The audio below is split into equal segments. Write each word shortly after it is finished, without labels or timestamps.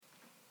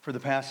For the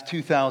past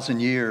 2,000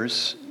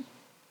 years,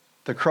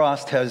 the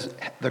cross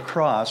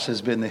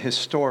has been the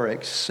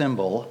historic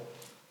symbol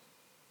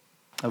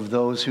of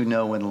those who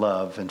know and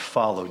love and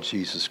follow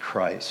Jesus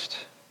Christ.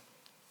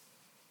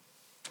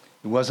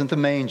 It wasn't the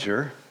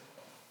manger.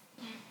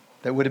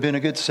 That would have been a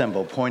good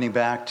symbol, pointing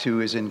back to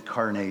his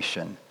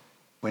incarnation,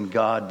 when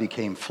God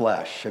became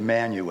flesh,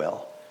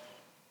 Emmanuel.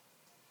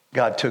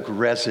 God took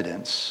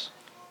residence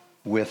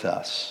with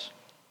us.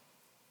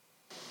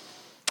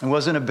 It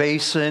wasn't a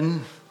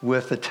basin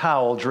with a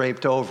towel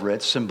draped over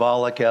it,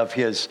 symbolic of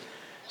his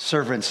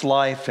servant's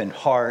life and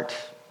heart,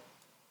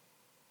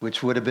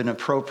 which would have been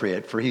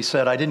appropriate, for he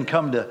said, I didn't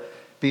come to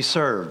be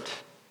served,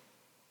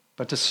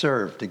 but to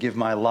serve, to give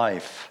my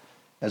life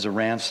as a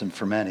ransom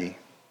for many.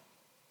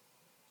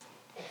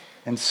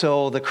 And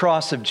so the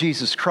cross of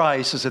Jesus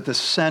Christ is at the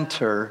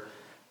center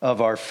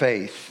of our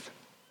faith.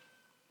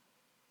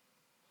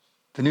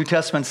 The New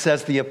Testament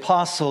says the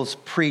apostles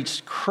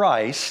preached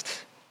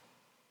Christ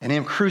and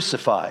him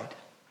crucified.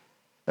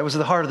 That was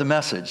the heart of the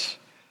message.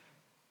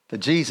 That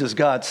Jesus,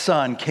 God's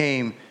Son,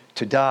 came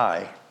to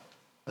die,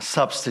 a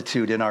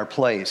substitute in our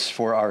place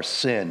for our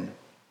sin.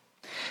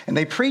 And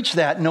they preached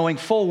that knowing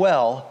full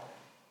well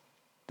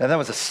that that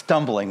was a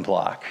stumbling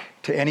block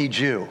to any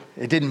Jew.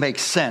 It didn't make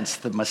sense.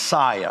 The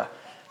Messiah,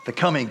 the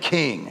coming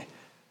King,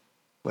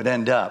 would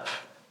end up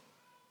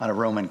on a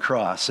Roman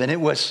cross. And it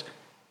was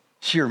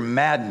sheer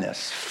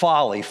madness,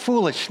 folly,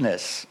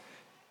 foolishness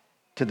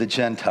to the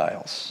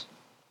Gentiles.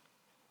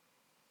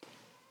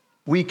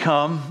 We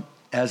come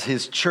as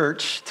his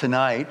church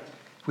tonight,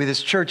 with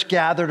his church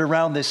gathered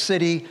around this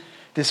city,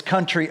 this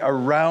country,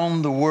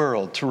 around the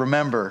world, to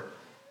remember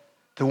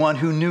the one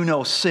who knew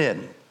no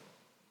sin,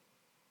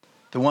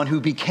 the one who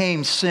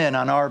became sin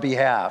on our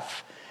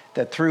behalf,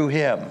 that through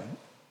him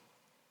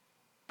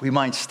we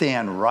might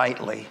stand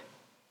rightly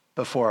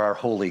before our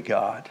holy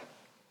God.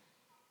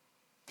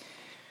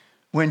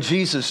 When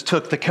Jesus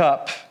took the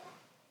cup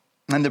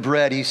and the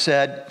bread, he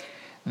said,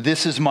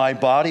 "This is my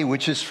body,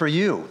 which is for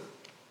you.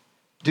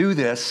 Do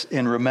this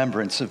in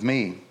remembrance of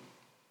me."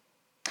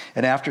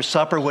 And after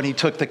supper, when he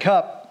took the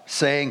cup,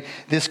 saying,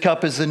 "This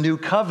cup is the new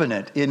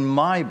covenant in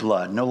my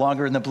blood," no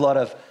longer in the blood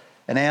of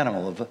an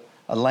animal, of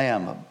a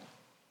lamb,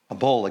 a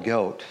bull, a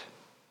goat.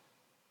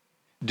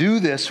 "Do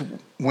this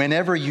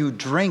whenever you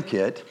drink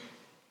it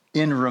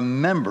in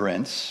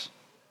remembrance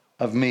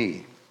of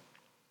me."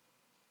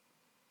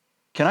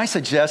 Can I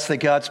suggest that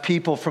God's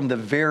people from the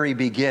very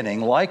beginning,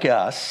 like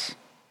us,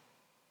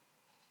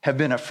 have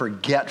been a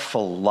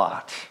forgetful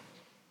lot?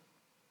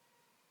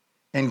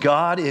 And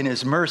God, in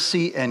his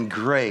mercy and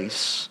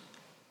grace,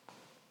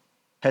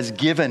 has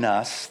given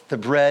us the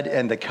bread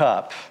and the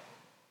cup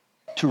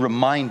to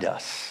remind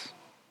us.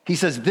 He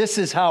says, this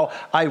is how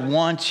I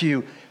want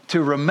you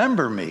to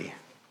remember me.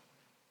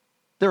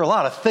 There are a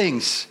lot of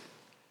things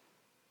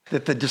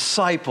that the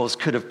disciples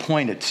could have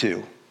pointed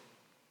to.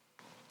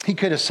 He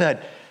could have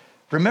said,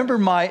 remember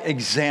my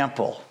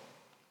example,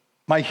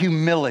 my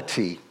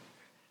humility,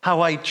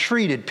 how I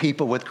treated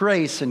people with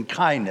grace and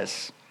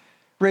kindness,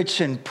 rich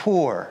and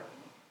poor,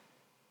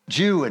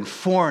 Jew and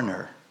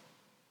foreigner,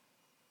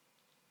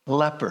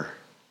 leper,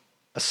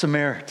 a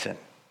Samaritan,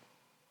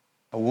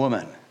 a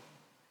woman,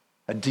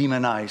 a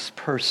demonized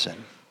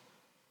person.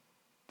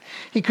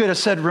 He could have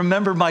said,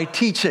 remember my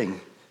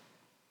teaching,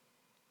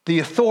 the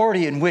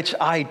authority in which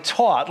I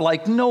taught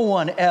like no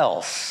one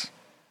else.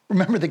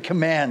 Remember the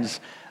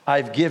commands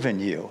I've given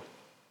you.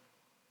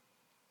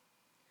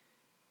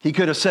 He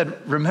could have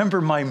said, remember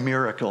my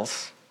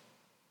miracles.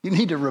 You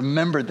need to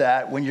remember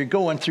that when you're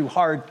going through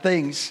hard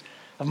things,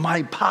 of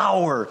my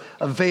power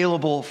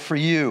available for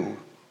you.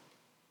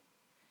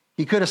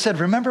 He could have said,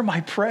 remember my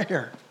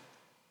prayer.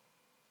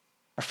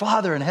 Our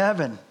Father in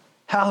heaven,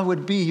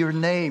 hallowed be your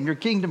name, your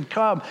kingdom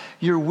come,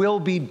 your will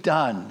be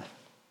done.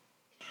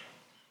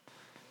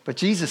 But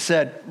Jesus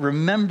said,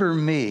 remember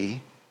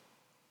me,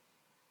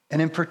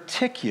 and in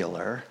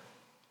particular,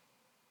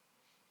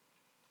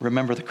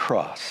 remember the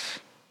cross,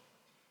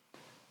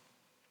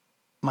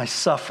 my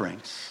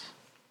sufferings,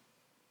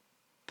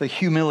 the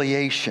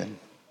humiliation,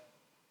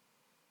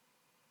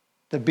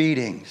 the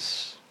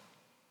beatings,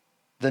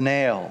 the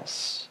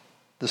nails,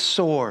 the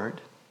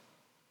sword,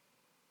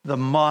 the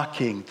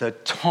mocking, the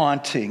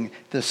taunting,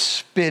 the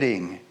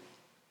spitting,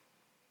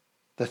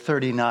 the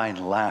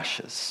 39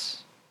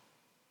 lashes.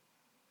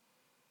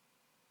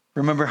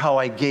 Remember how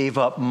I gave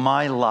up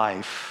my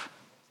life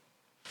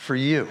for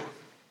you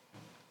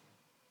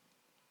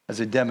as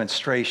a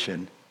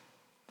demonstration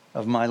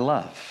of my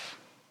love.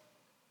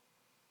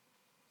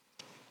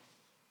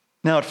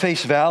 Now, at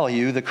face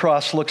value, the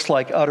cross looks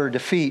like utter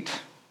defeat,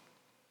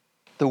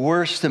 the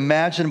worst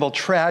imaginable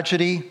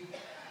tragedy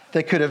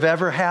that could have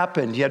ever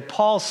happened. Yet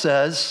Paul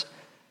says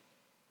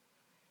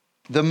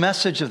the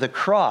message of the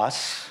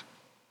cross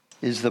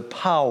is the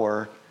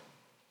power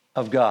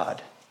of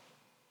God.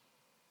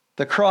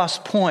 The cross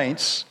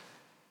points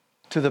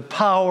to the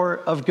power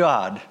of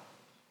God.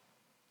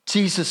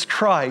 Jesus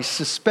Christ,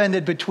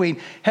 suspended between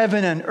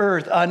heaven and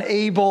earth,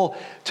 unable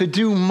to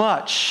do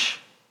much,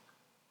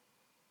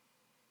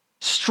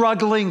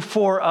 struggling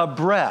for a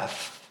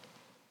breath.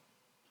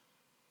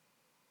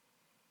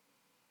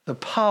 The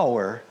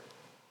power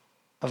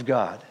of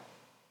God.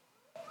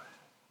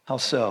 How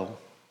so?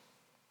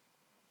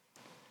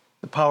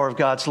 The power of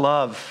God's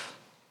love.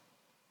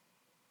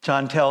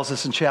 John tells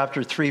us in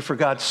chapter 3, for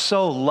God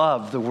so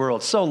loved the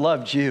world, so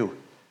loved you,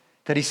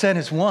 that he sent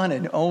his one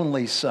and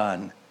only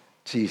Son,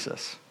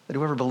 Jesus, that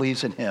whoever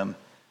believes in him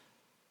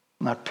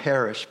will not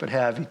perish but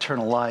have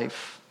eternal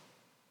life.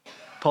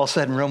 Paul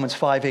said in Romans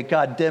 5:8,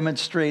 God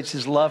demonstrates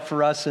his love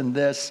for us in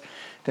this,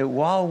 that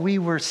while we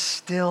were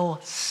still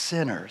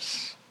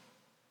sinners,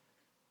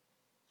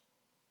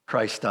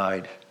 Christ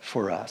died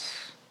for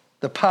us.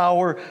 The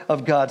power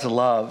of God's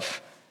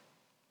love.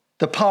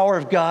 The power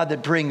of God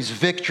that brings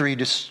victory,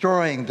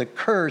 destroying the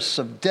curse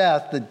of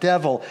death, the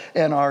devil,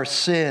 and our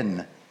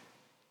sin,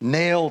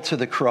 nailed to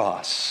the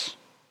cross.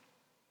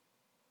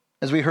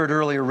 As we heard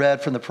earlier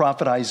read from the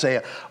prophet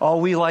Isaiah, all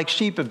we like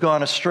sheep have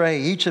gone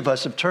astray. Each of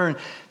us have turned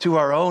to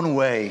our own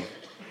way.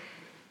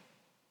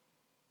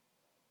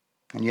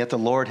 And yet the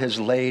Lord has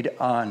laid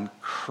on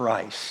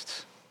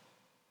Christ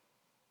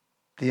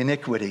the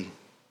iniquity,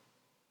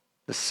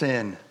 the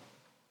sin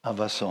of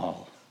us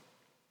all.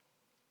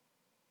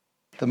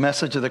 The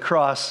message of the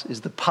cross is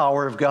the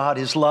power of God,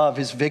 his love,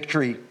 his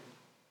victory.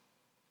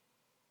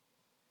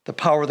 The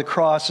power of the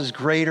cross is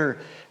greater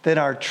than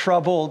our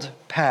troubled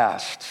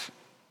past,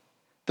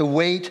 the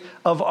weight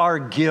of our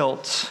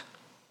guilt,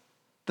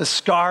 the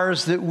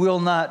scars that will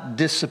not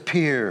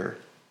disappear,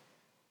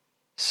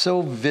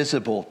 so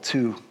visible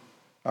to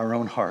our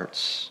own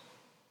hearts.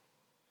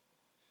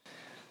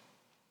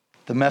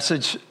 The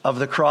message of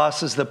the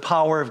cross is the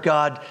power of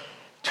God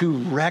to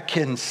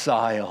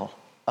reconcile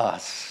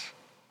us.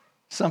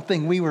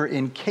 Something we were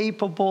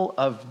incapable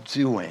of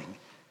doing,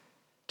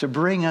 to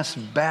bring us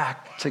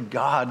back to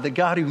God, the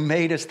God who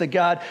made us, the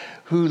God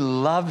who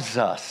loves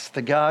us,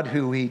 the God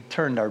who we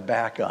turned our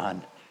back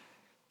on.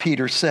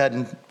 Peter said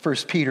in 1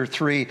 Peter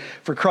 3,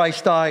 for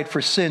Christ died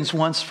for sins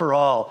once for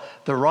all,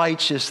 the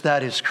righteous,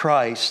 that is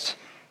Christ,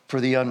 for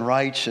the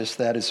unrighteous,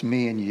 that is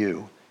me and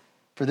you,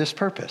 for this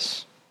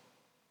purpose,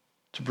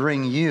 to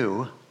bring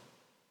you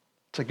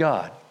to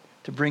God,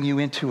 to bring you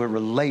into a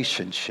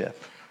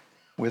relationship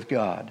with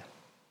God.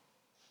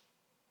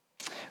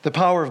 The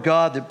power of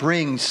God that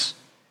brings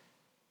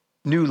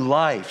new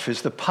life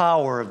is the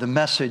power of the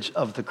message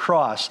of the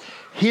cross.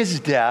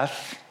 His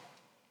death,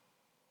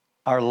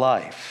 our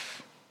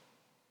life,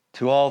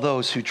 to all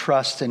those who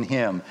trust in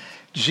him.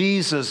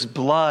 Jesus'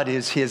 blood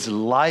is his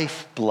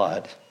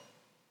lifeblood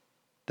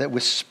that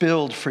was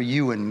spilled for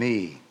you and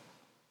me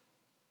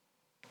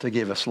to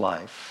give us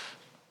life.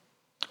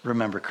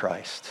 Remember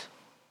Christ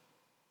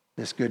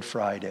this Good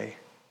Friday.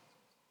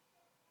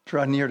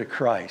 Draw near to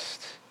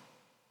Christ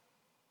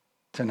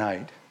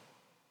tonight.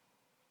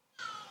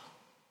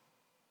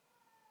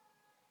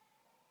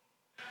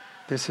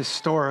 This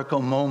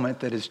historical moment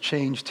that has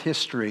changed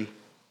history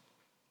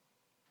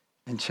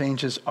and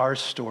changes our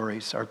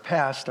stories, our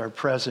past, our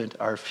present,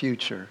 our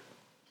future.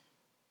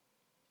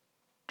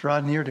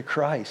 Draw near to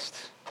Christ.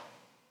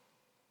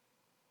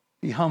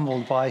 Be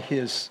humbled by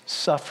his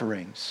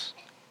sufferings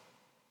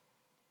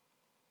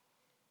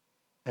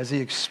as he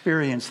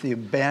experienced the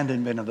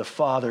abandonment of the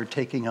Father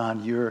taking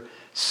on your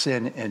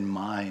sin and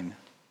mine.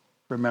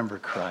 Remember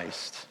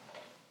Christ.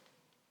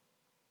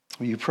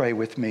 Will you pray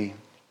with me?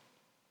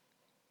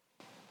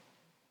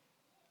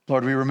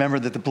 Lord, we remember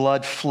that the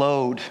blood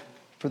flowed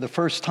for the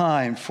first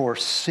time for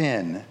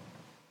sin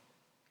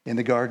in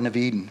the Garden of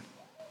Eden.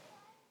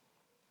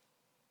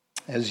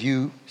 As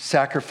you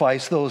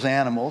sacrificed those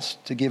animals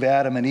to give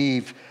Adam and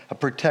Eve a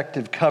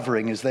protective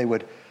covering as they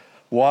would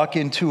walk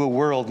into a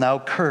world now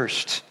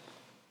cursed,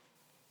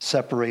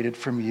 separated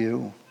from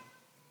you.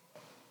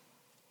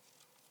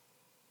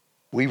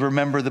 We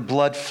remember the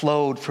blood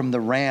flowed from the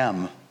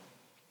ram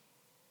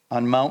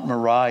on Mount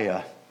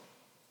Moriah.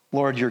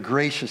 Lord, your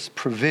gracious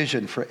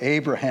provision for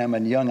Abraham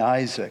and young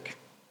Isaac.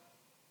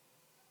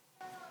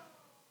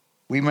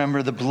 We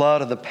remember the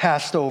blood of the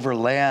Passover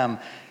lamb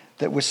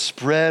that was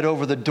spread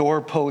over the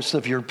doorposts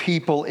of your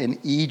people in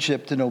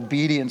Egypt in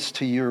obedience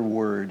to your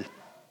word.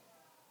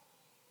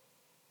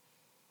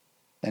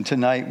 And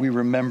tonight we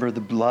remember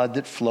the blood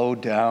that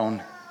flowed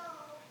down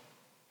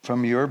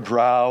from your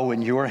brow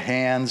and your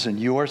hands and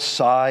your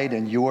side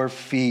and your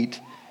feet,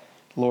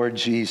 Lord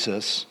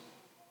Jesus,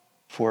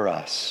 for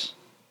us.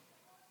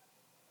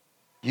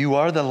 You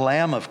are the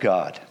Lamb of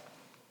God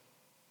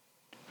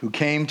who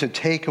came to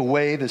take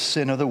away the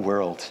sin of the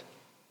world.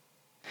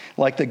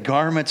 Like the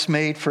garments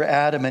made for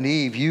Adam and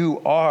Eve,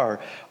 you are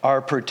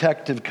our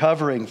protective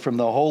covering from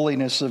the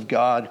holiness of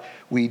God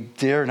we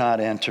dare not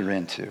enter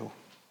into.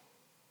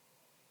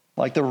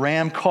 Like the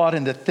ram caught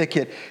in the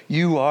thicket,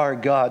 you are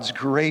God's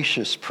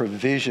gracious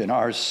provision,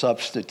 our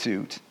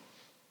substitute.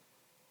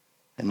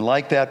 And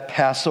like that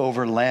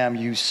Passover lamb,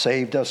 you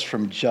saved us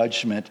from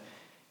judgment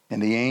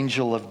and the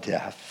angel of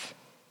death.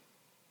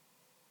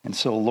 And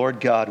so,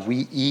 Lord God,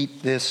 we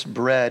eat this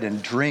bread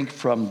and drink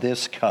from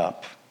this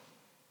cup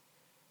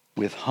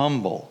with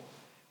humble,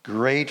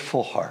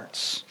 grateful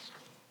hearts,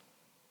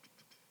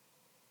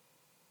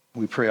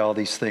 We pray all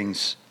these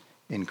things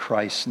in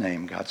Christ's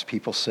name. God's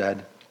people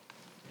said,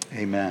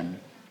 amen.